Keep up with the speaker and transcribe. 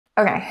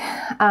Okay,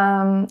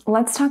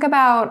 let's talk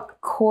about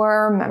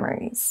core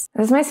memories.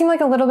 This might seem like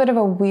a little bit of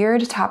a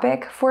weird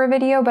topic for a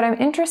video, but I'm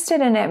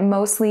interested in it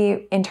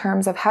mostly in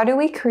terms of how do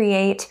we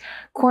create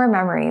core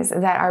memories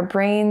that our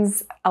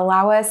brains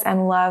allow us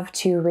and love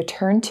to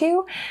return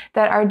to,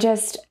 that are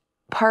just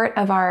part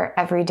of our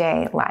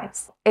everyday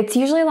lives. It's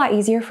usually a lot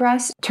easier for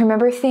us to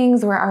remember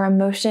things where our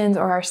emotions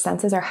or our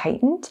senses are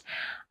heightened,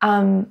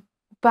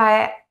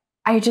 but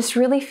I just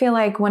really feel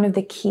like one of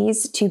the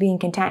keys to being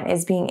content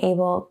is being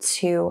able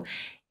to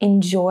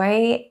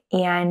enjoy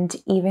and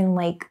even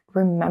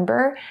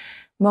remember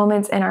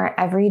moments in our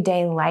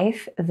everyday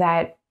life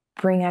that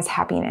bring us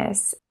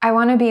happiness. I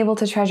want to be able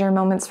to treasure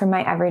moments from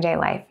my everyday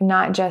life,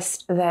 not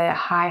just the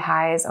high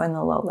highs and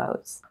the low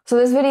lows. So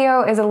this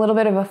video is a little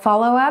bit of a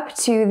follow-up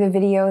to the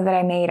video that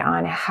I made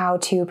on how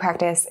to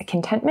practice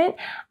contentment.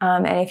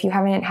 And if you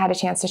haven't had a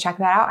chance to check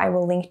that out, I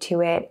will link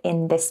to it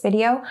in this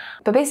video.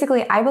 But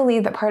basically, I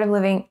believe that part of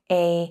living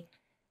a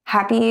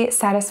happy,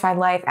 satisfied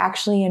life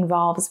actually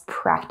involves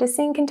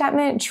practicing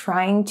contentment,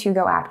 trying to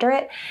go after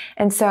it.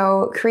 And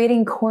so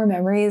creating core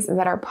memories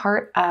that are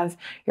part of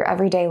your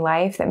everyday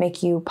life that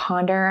make you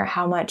ponder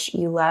how much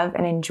you love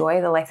and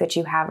enjoy the life that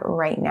you have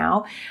right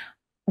now,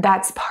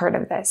 that's part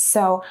of this.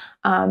 So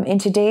in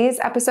today's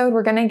episode,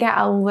 we're going to get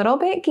a little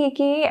bit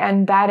geeky,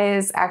 and that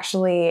is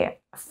actually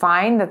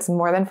fine. That's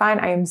more than fine.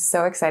 I am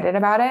so excited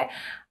about it.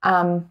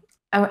 And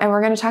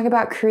we're going to talk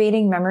about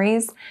creating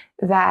memories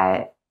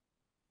that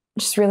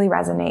just really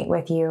resonate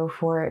with you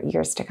for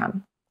years to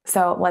come.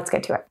 So let's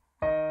get to it.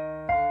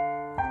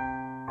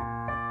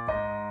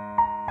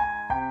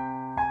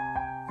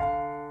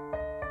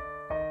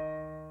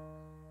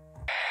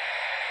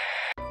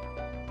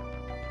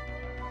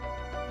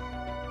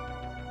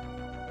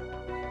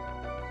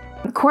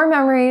 Core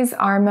memories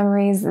are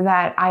memories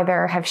that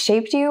either have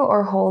shaped you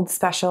or hold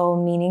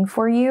special meaning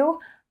for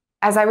you.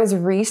 As I was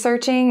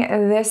researching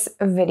this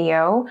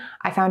video,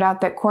 I found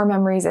out that core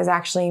memories is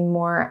actually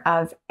more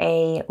of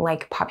a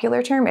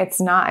popular term.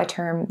 It's not a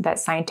term that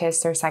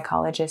scientists or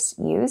psychologists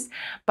use,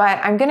 but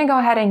I'm gonna go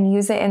ahead and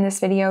use it in this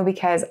video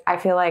because I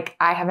feel like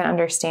I have an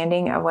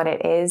understanding of what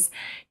it is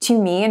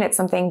to me, and it's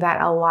something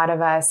that a lot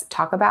of us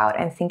talk about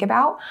and think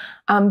about,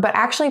 but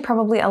actually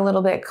probably a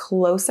little bit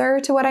closer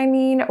to what I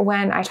mean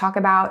when I talk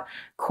about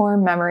core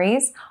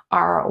memories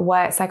are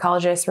what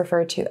psychologists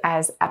refer to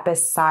as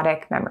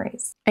episodic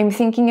memories. I'm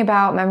thinking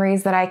about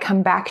memories that I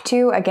come back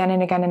to again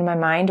and again in my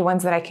mind,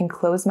 ones that I can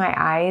close my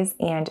eyes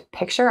and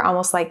picture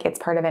almost like it's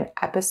part of an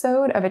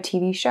episode of a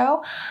TV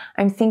show.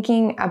 I'm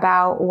thinking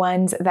about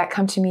ones that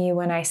come to me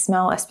when I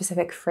smell a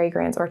specific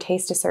fragrance or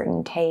taste a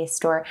certain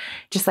taste or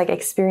just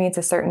experience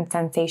a certain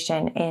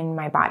sensation in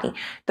my body.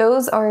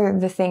 Those are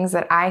the things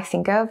that I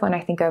think of when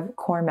I think of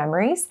core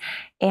memories.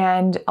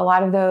 And a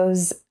lot of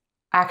those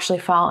actually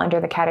fall under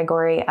the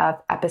category of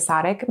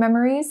episodic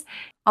memories.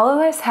 All of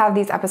us have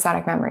these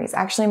episodic memories.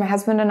 Actually, my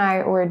husband and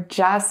I were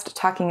just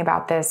talking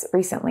about this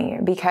recently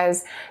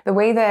because the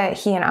way that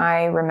he and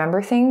I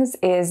remember things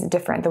is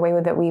different, the way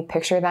that we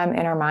picture them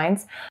in our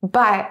minds.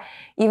 But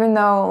even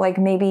though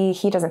maybe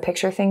he doesn't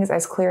picture things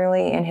as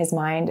clearly in his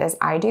mind as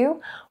I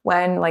do,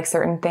 when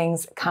certain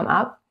things come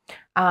up,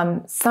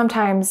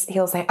 sometimes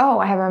he'll say, oh,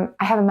 I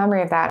have a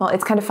memory of that. Well,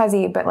 it's kind of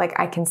fuzzy, but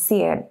I can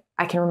see it.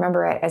 I can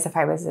remember it as if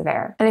I was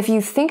there. And if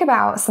you think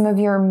about some of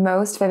your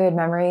most vivid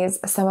memories,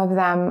 some of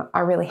them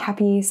are really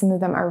happy, some of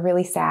them are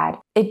really sad.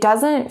 It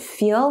doesn't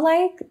feel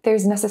like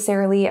there's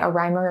necessarily a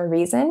rhyme or a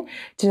reason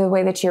to the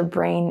way that your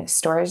brain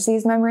stores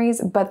these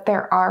memories, but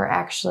there are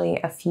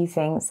actually a few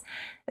things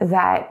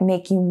that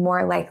make you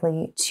more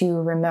likely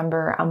to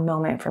remember a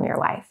moment from your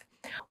life.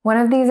 One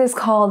of these is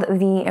called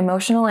the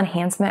emotional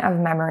enhancement of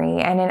memory.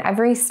 And in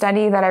every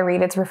study that I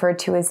read, it's referred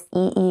to as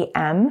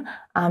EEM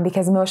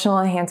because emotional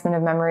enhancement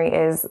of memory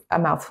is a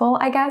mouthful,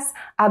 I guess.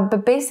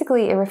 But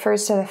basically, it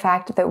refers to the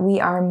fact that we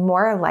are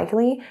more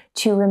likely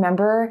to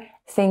remember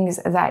things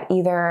that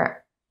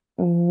either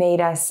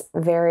made us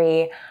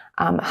very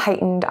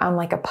heightened on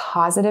a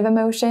positive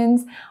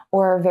emotions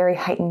or very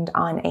heightened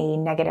on a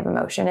negative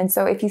emotion. And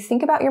so if you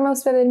think about your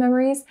most vivid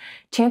memories,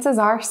 chances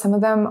are some of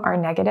them are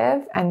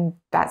negative and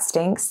that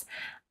stinks.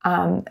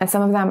 And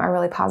some of them are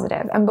really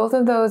positive. And both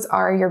of those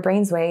are your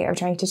brain's way of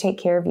trying to take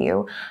care of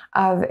you,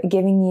 of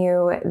giving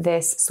you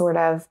this sort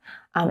of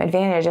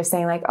advantage of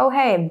saying oh,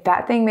 hey,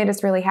 that thing made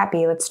us really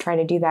happy. Let's try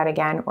to do that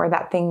again. Or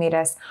that thing made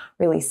us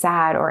really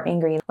sad or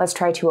angry. Let's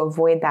try to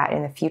avoid that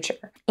in the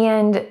future.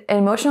 And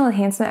emotional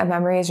enhancement of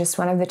memory is just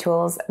one of the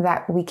tools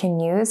that we can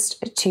use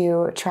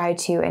to try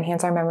to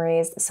enhance our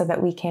memories so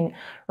that we can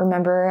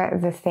remember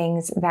the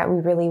things that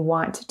we really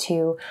want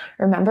to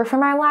remember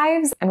from our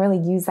lives and really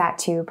use that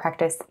to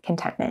practice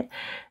contentment.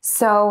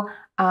 So,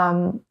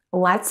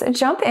 let's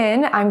jump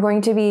in. I'm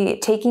going to be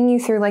taking you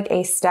through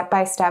a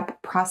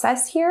step-by-step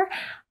process here.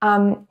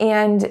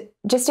 And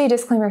just a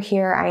disclaimer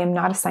here, I am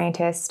not a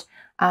scientist.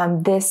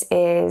 This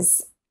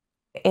is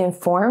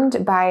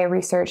informed by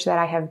research that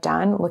I have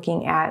done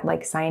looking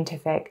at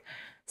scientific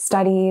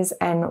studies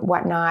and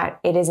whatnot,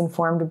 it is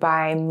informed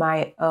by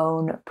my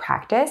own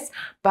practice,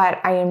 but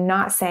I am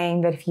not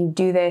saying that if you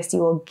do this, you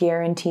will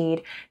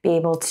guaranteed be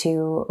able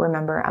to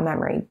remember a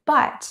memory.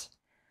 But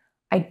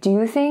I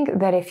do think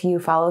that if you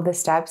follow the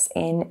steps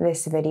in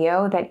this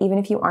video, that even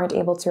if you aren't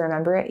able to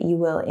remember it, you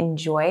will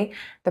enjoy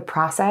the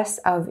process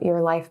of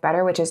your life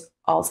better, which is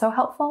also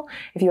helpful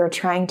if you are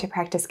trying to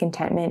practice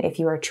contentment, if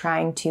you are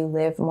trying to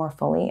live more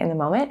fully in the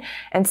moment.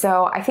 And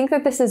so I think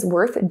that this is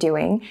worth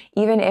doing,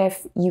 even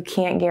if you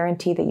can't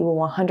guarantee that you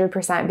will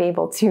 100% be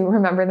able to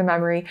remember the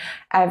memory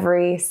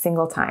every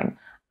single time.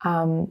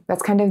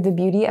 That's kind of the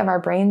beauty of our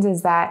brains,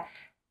 is that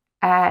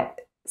at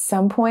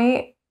some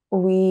point,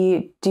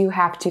 we do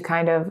have to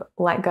kind of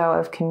let go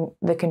of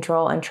the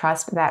control and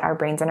trust that our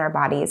brains and our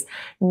bodies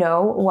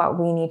know what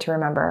we need to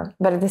remember.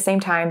 But at the same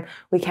time,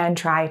 we can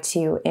try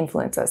to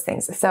influence those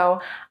things.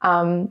 So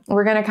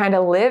we're going to kind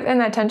of live in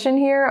that tension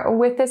here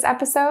with this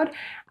episode.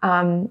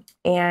 And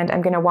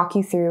I'm going to walk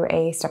you through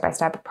a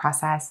step-by-step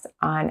process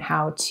on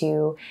how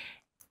to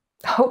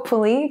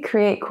hopefully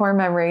create core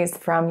memories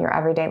from your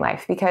everyday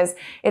life, because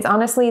it's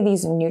honestly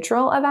these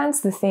neutral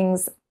events, the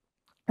things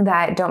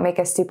that don't make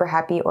us super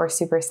happy or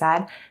super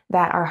sad,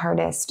 that are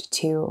hardest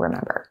to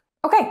remember.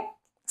 Okay,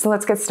 so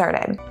let's get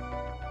started.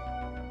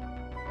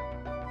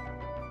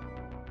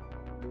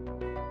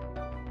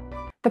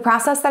 The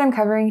process that I'm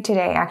covering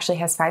today actually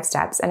has 5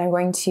 steps, and I'm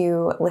going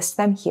to list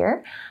them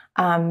here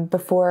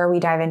before we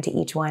dive into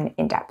each one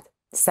in depth.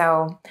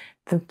 So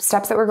the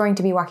steps that we're going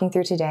to be walking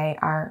through today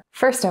are,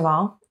 first of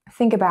all,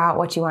 think about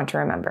what you want to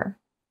remember.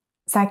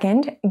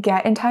 Second,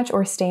 get in touch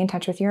or stay in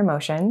touch with your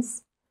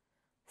emotions.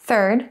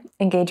 Third,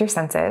 engage your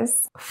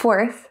senses.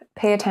 Fourth,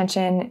 pay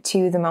attention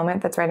to the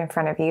moment that's right in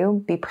front of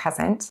you. Be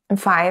present. And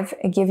 5,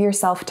 give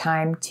yourself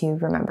time to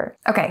remember.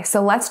 Okay,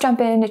 so let's jump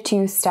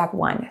into step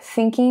 1,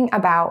 thinking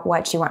about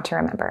what you want to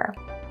remember.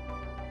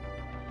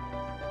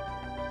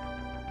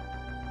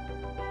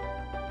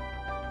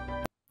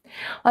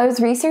 While I was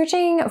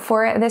researching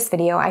for this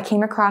video, I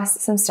came across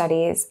some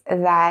studies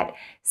that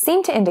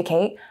seem to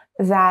indicate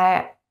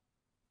that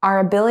our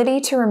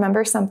ability to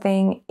remember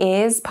something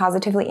is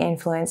positively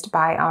influenced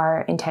by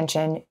our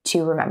intention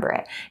to remember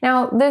it.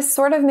 Now, this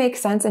sort of makes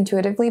sense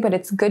intuitively, but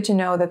it's good to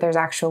know that there's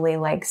actually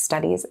like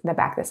studies that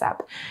back this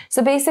up.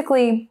 So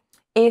basically,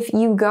 if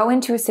you go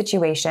into a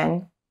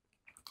situation,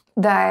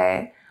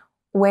 the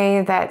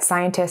way that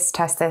scientists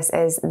test this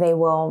is they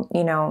will,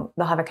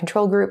 they'll have a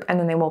control group and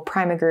then they will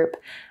prime a group.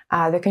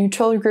 The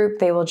control group,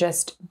 they will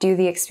just do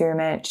the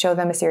experiment, show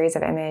them a series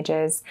of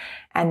images,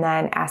 and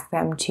then ask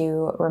them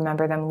to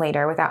remember them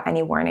later without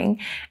any warning.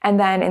 And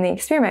then in the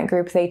experiment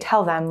group, they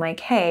tell them like,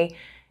 hey,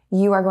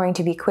 you are going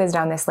to be quizzed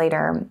on this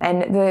later.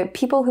 And the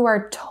people who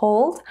are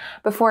told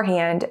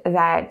beforehand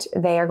that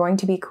they are going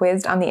to be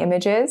quizzed on the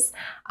images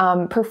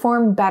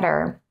perform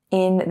better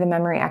in the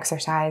memory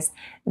exercise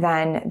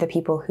than the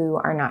people who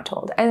are not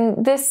told.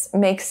 And this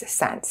makes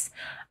sense.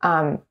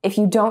 If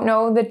you don't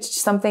know that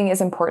something is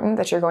important,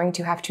 that you're going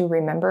to have to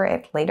remember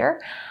it later,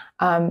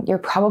 you're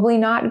probably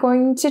not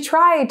going to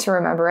try to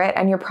remember it,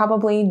 and you're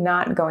probably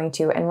not going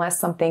to unless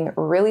something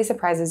really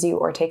surprises you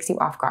or takes you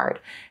off guard.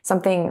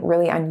 Something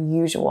really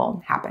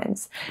unusual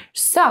happens.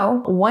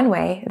 So one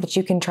way that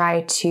you can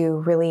try to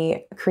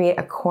really create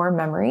a core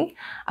memory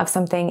of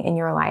something in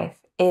your life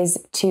is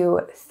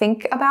to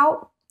think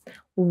about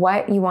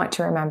what you want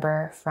to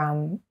remember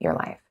from your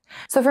life.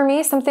 So for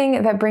me,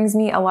 something that brings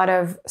me a lot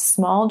of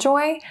small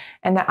joy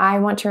and that I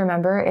want to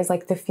remember is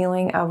like the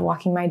feeling of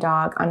walking my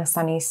dog on a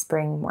sunny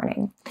spring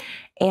morning.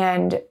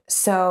 And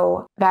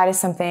so that is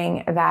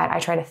something that I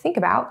try to think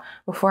about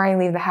before I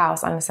leave the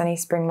house on a sunny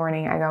spring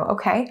morning. I go,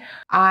 okay,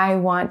 I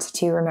want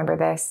to remember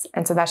this.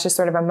 And so that's just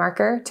sort of a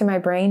marker to my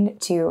brain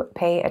to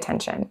pay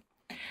attention.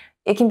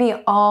 It can be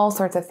all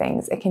sorts of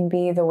things. It can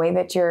be the way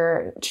that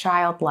your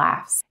child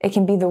laughs. It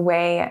can be the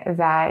way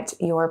that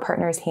your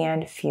partner's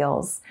hand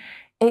feels.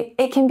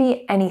 It can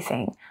be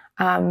anything.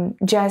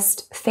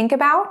 Just think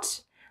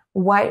about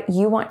what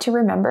you want to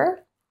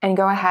remember and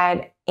go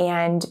ahead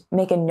and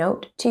make a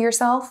note to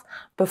yourself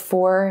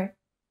before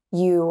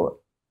you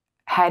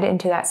head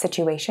into that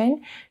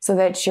situation so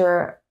that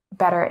you're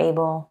better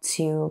able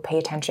to pay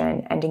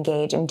attention and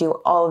engage and do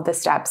all of the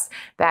steps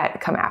that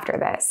come after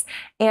this.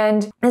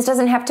 And this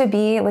doesn't have to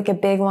be like a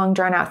big, long,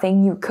 drawn out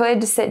thing. You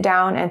could sit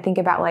down and think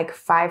about like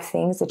 5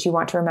 things that you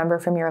want to remember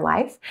from your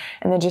life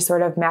and then just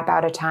sort of map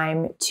out a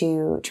time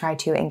to try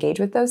to engage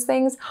with those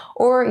things.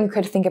 Or you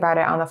could think about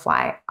it on the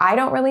fly. I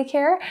don't really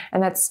care.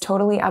 And that's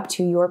totally up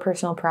to your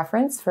personal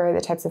preference for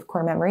the types of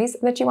core memories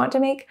that you want to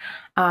make.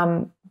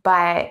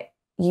 But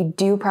you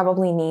do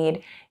probably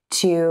need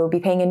to be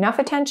paying enough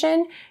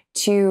attention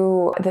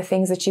to the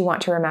things that you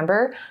want to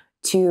remember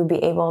to be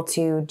able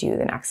to do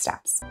the next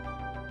steps.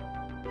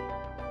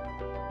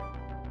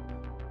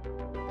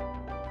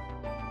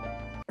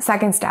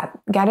 Second step,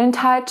 get in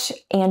touch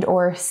and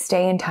or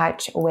stay in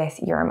touch with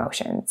your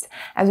emotions.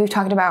 As we've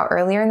talked about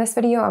earlier in this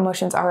video,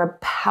 emotions are a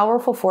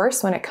powerful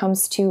force when it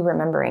comes to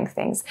remembering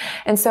things.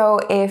 And so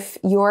if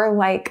you're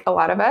like a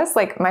lot of us,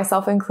 like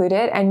myself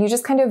included, and you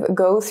just kind of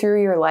go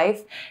through your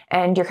life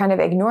and you're kind of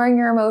ignoring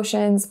your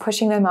emotions,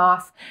 pushing them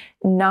off,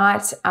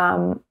 not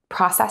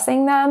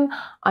processing them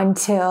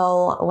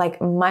until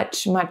like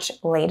much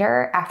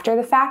later after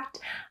the fact,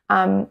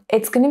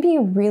 it's going to be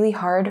really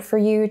hard for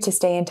you to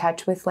stay in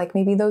touch with like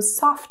maybe those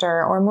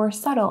softer or more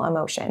subtle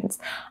emotions.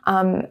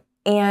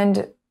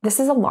 And this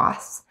is a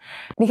loss,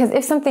 because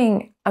if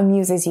something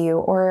amuses you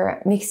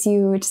or makes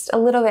you just a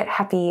little bit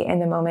happy in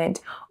the moment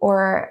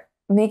or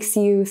makes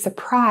you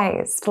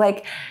surprised,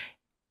 like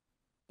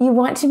you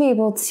want to be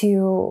able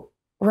to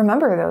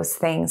remember those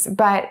things.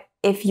 But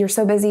if you're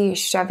so busy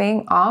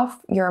shoving off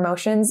your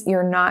emotions,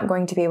 you're not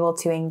going to be able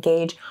to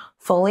engage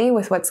fully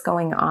with what's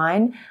going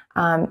on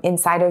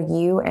inside of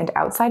you and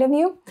outside of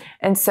you.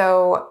 And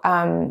so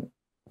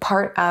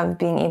part of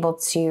being able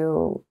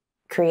to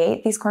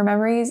create these core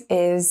memories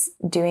is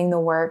doing the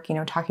work,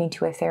 talking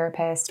to a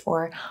therapist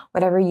or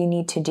whatever you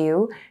need to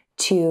do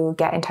to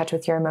get in touch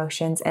with your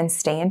emotions and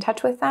stay in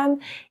touch with them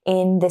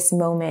in this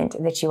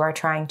moment that you are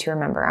trying to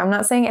remember. I'm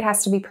not saying it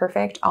has to be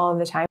perfect all of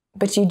the time,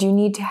 but you do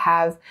need to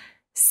have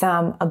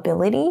some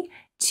ability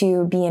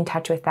to be in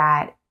touch with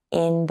that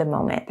in the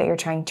moment that you're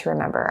trying to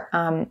remember.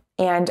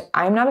 And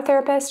I'm not a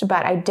therapist,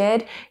 but I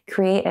did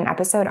create an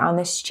episode on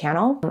this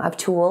channel of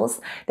tools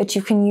that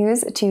you can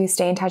use to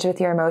stay in touch with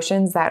your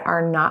emotions that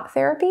are not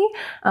therapy,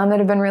 that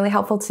have been really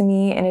helpful to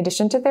me in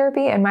addition to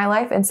therapy in my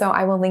life. And so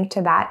I will link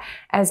to that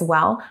as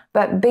well.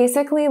 But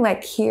basically,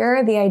 like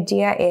here, the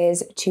idea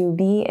is to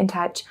be in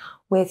touch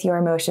with your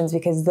emotions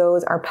because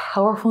those are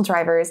powerful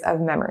drivers of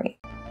memory.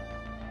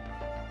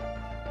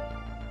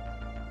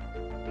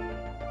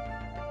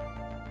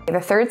 The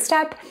third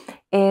step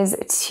is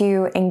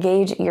to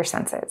engage your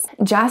senses.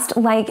 Just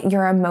like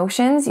your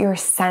emotions, your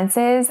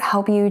senses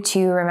help you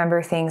to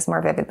remember things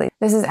more vividly.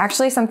 This is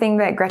actually something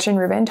that Gretchen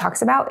Rubin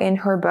talks about in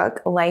her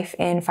book, Life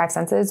in 5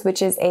 Senses,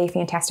 which is a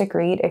fantastic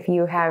read if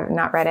you have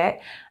not read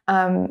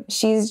it.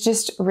 She's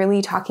just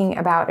really talking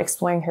about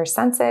exploring her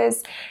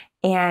senses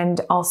and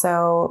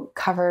also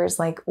covers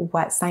like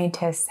what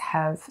scientists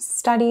have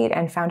studied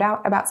and found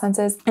out about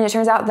senses. And it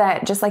turns out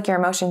that just like your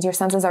emotions, your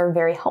senses are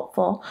very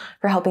helpful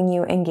for helping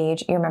you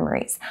engage your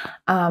memories.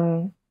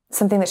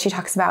 Something that she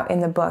talks about in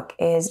the book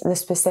is the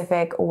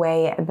specific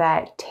way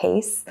that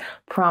tastes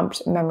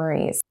prompt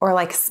memories or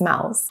like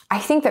smells. I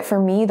think that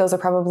for me, those are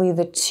probably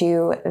the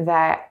two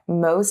that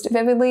most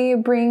vividly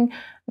bring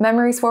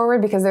memories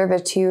forward because they're the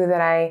two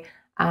that I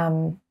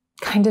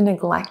kind of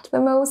neglect the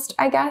most,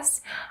 I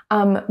guess.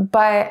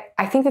 But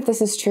I think that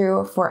this is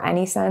true for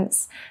any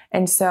sense.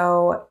 And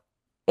so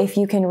if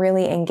you can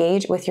really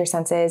engage with your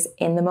senses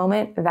in the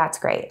moment, that's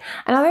great.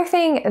 Another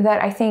thing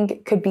that I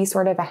think could be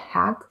sort of a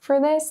hack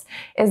for this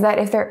is that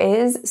if there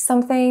is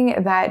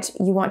something that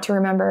you want to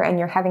remember and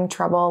you're having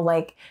trouble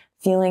like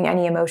feeling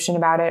any emotion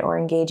about it or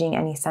engaging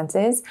any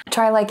senses,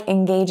 try like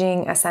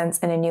engaging a sense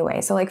in a new way.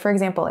 So like, for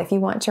example, if you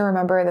want to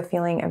remember the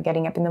feeling of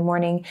getting up in the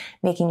morning,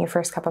 making your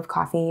first cup of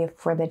coffee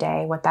for the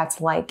day, what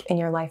that's like in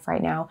your life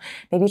right now,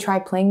 maybe try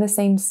playing the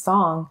same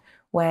song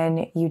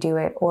when you do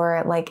it,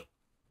 or like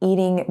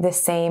eating the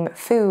same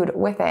food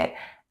with it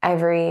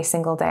every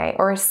single day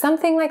or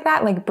something like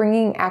that, like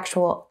bringing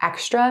actual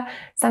extra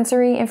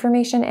sensory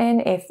information in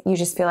if you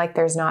just feel like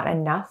there's not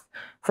enough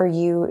for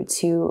you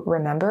to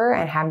remember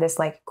and have this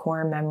like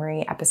core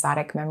memory,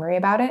 episodic memory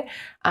about it.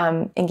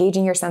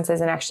 Engaging your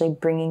senses and actually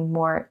bringing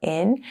more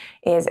in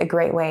is a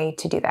great way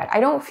to do that. I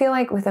don't feel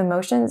like with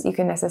emotions you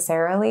can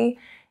necessarily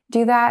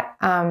do that.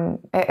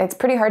 It's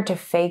pretty hard to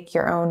fake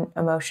your own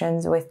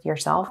emotions with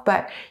yourself,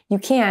 but you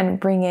can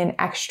bring in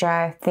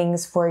extra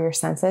things for your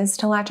senses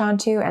to latch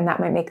onto, and that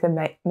might make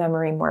the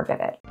memory more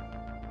vivid.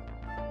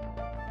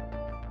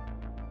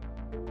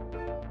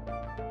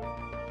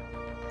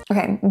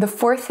 Okay, the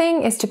fourth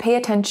thing is to pay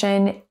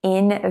attention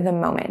in the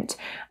moment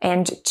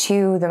and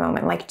to the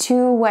moment, like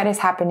to what is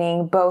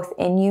happening both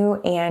in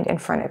you and in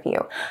front of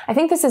you. I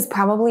think this is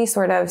probably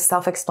sort of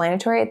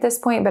self-explanatory at this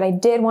point, but I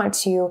did want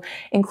to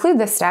include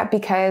this step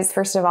because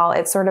first of all,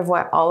 it's sort of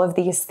what all of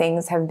these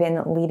things have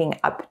been leading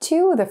up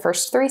to, the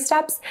first 3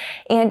 steps.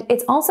 And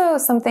it's also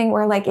something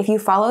where like if you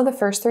follow the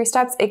first 3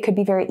 steps, it could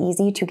be very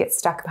easy to get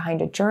stuck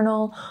behind a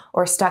journal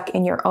or stuck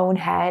in your own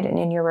head and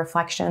in your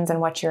reflections and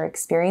what you're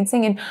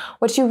experiencing. And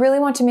what you really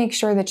want to make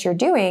sure that you're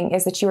doing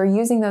is that you are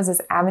using those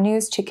as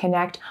avenues to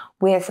connect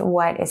with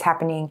what is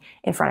happening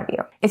in front of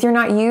you. If you're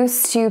not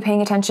used to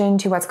paying attention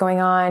to what's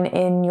going on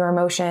in your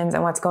emotions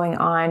and what's going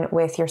on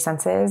with your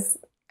senses,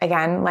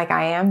 again, like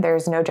I am,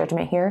 there's no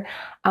judgment here.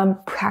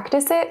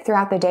 Practice it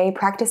throughout the day.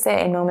 Practice it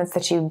in moments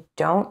that you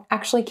don't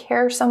actually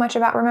care so much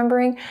about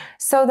remembering,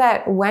 so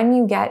that when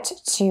you get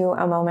to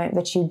a moment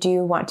that you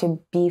do want to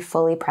be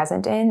fully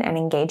present in and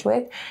engage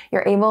with,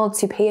 you're able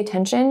to pay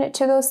attention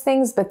to those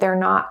things, but they're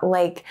not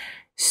like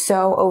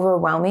so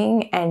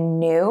overwhelming and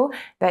new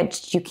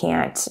that you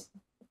can't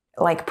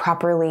like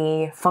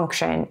properly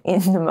function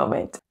in the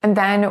moment. And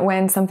then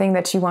when something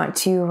that you want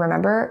to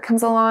remember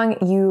comes along,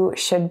 you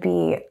should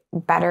be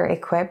better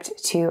equipped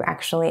to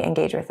actually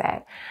engage with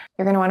it.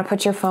 You're going to want to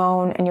put your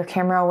phone and your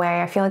camera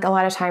away. I feel like a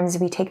lot of times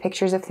we take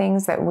pictures of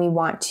things that we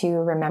want to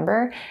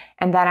remember,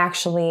 and that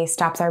actually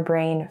stops our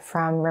brain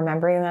from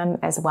remembering them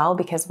as well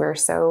because we're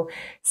so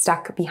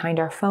stuck behind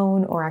our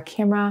phone or our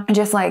camera. And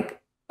just like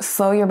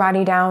slow your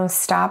body down,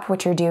 stop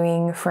what you're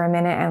doing for a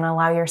minute and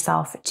allow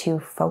yourself to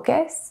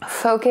focus.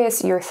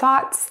 Focus your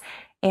thoughts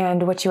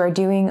and what you are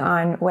doing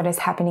on what is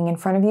happening in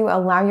front of you.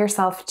 Allow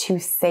yourself to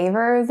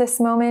savor this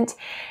moment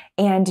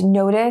and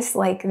notice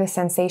like the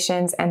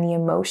sensations and the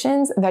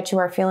emotions that you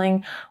are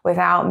feeling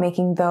without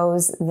making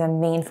those the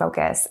main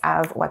focus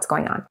of what's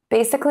going on.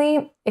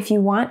 Basically, if you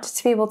want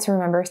to be able to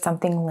remember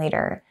something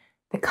later,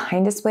 the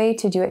kindest way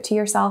to do it to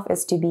yourself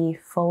is to be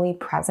fully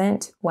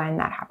present when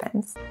that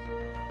happens.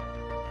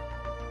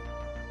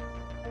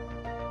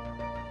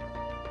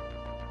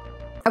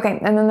 Okay,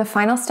 and then the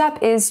final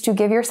step is to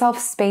give yourself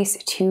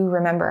space to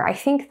remember. I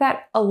think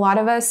that a lot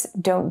of us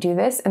don't do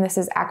this, and this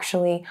is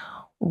actually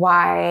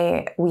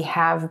why we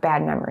have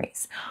bad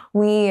memories.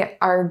 We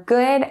are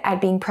good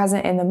at being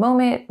present in the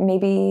moment.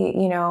 Maybe,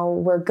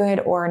 we're good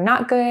or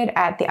not good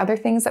at the other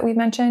things that we've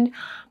mentioned.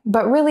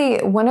 But really,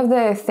 one of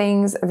the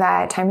things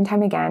that time and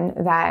time again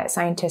that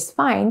scientists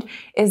find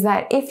is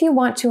that if you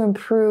want to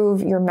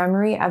improve your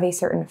memory of a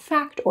certain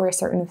fact or a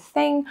certain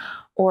thing,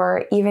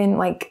 or even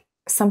like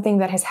something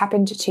that has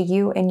happened to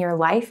you in your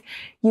life,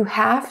 you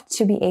have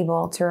to be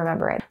able to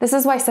remember it. This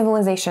is why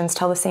civilizations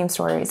tell the same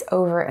stories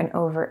over and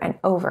over and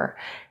over.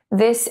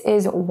 This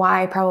is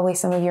why probably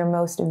some of your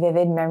most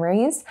vivid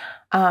memories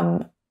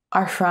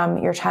are from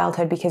your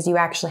childhood, because you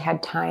actually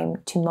had time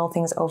to mull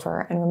things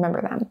over and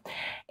remember them.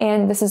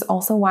 And this is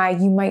also why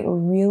you might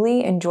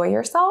really enjoy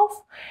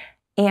yourself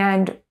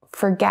and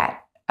forget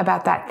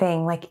about that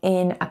thing like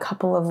in a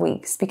couple of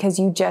weeks, because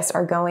you just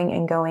are going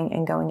and going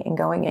and going and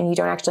going, and you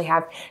don't actually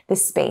have the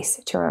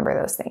space to remember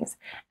those things.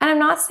 And I'm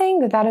not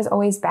saying that that is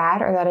always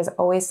bad or that is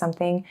always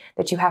something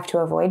that you have to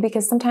avoid,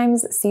 because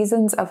sometimes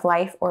seasons of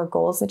life or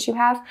goals that you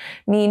have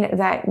mean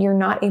that you're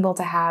not able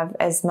to have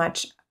as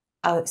much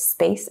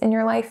space in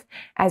your life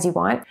as you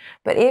want.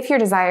 But if your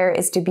desire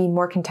is to be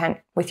more content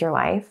with your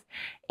life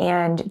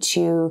and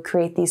to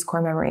create these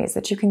core memories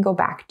that you can go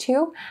back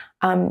to,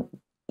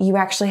 you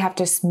actually have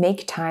to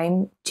make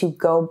time to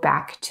go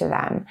back to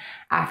them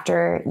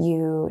after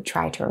you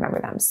try to remember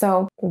them.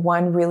 So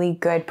one really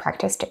good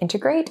practice to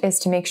integrate is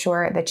to make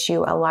sure that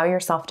you allow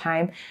yourself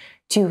time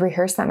to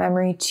rehearse that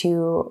memory,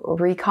 to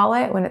recall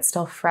it when it's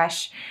still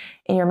fresh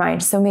in your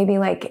mind. So maybe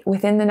like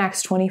within the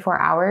next 24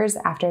 hours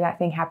after that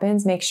thing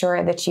happens, make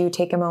sure that you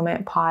take a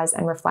moment, pause,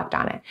 and reflect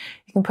on it.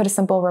 You can put a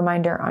simple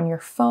reminder on your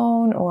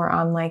phone, or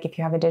on like if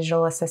you have a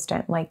digital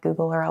assistant like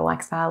Google or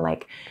Alexa,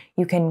 like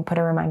you can put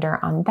a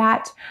reminder on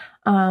that.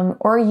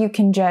 Or you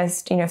can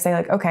just, say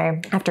like,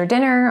 okay, after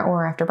dinner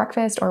or after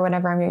breakfast or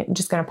whatever, I'm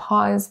just going to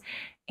pause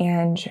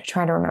and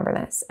try to remember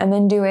this, and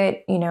then do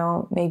it,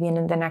 maybe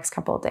in the next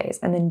couple of days,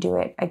 and then do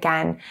it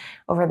again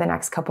over the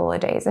next couple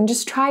of days, and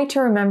just try to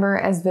remember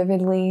as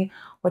vividly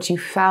what you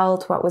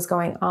felt, what was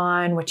going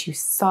on, what you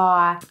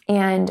saw.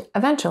 And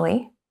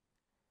eventually,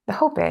 the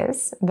hope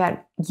is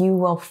that you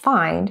will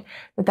find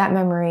that that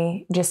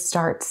memory just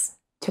starts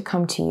to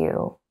come to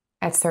you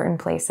at certain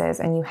places,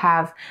 and you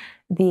have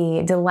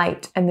the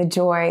delight and the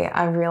joy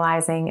of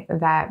realizing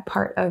that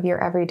part of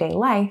your everyday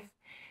life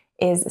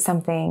is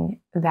something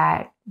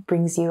that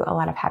brings you a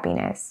lot of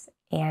happiness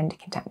and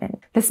contentment.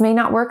 This may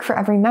not work for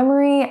every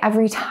memory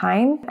every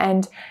time,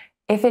 and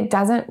if it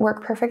doesn't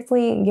work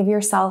perfectly, give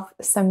yourself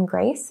some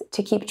grace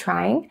to keep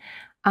trying.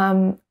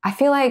 I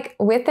feel like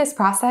with this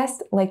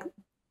process, like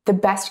the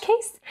best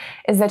case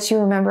is that you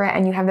remember it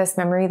and you have this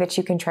memory that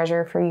you can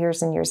treasure for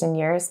years and years and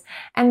years.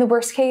 And the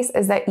worst case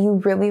is that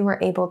you really were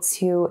able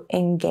to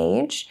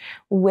engage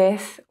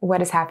with what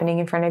is happening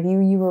in front of you.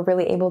 You were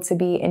really able to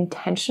be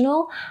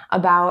intentional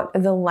about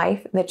the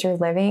life that you're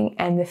living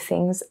and the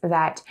things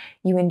that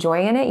you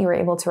enjoy in it. You were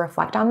able to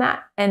reflect on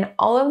that. And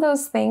all of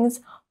those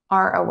things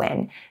are a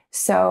win.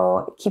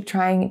 So keep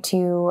trying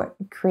to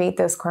create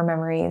those core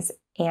memories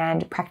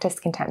and practice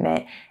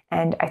contentment.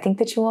 And I think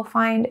that you will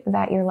find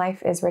that your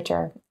life is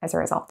richer as a result.